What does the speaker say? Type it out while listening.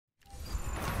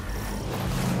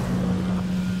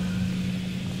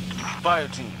Fire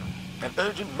team, an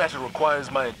urgent matter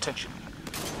requires my attention.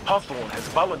 Hawthorne has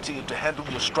volunteered to handle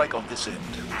your strike on this end.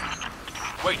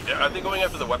 Wait, are they going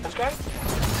after the weapons guy?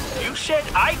 You said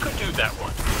I could do that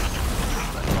one.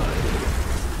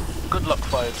 Good luck,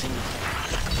 fire team.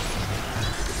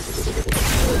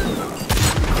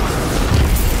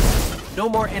 No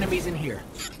more enemies in here.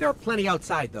 There are plenty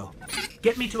outside, though.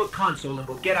 Get me to a console and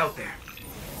we'll get out there.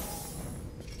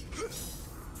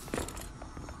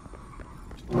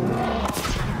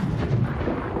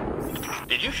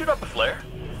 Did you shoot up a flare?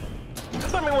 I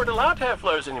thought we weren't allowed to have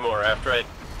flares anymore after it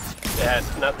had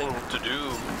nothing to do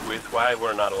with why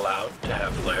we're not allowed to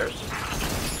have flares.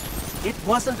 It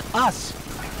wasn't us.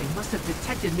 They must have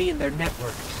detected me in their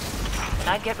network.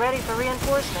 I'd get ready for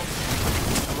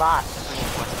reinforcements. A lot of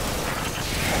reinforcements.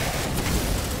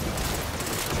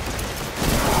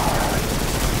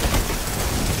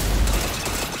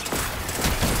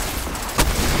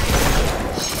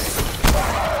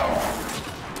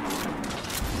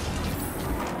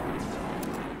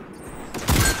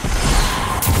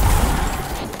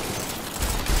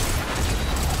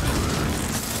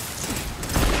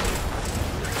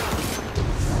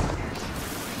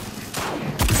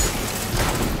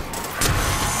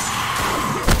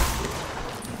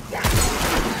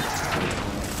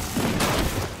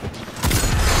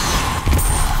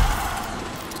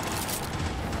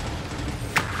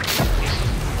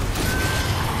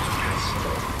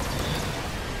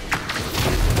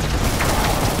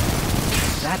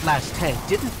 That last tank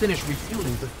didn't finish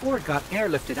refueling before it got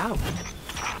airlifted out.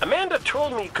 Amanda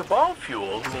told me Cabal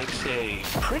fuel makes a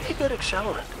pretty good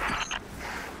accelerant.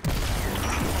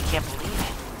 I can't believe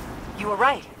it. You were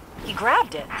right. He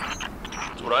grabbed it.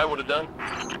 That's what I would have done.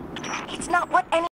 It's not what any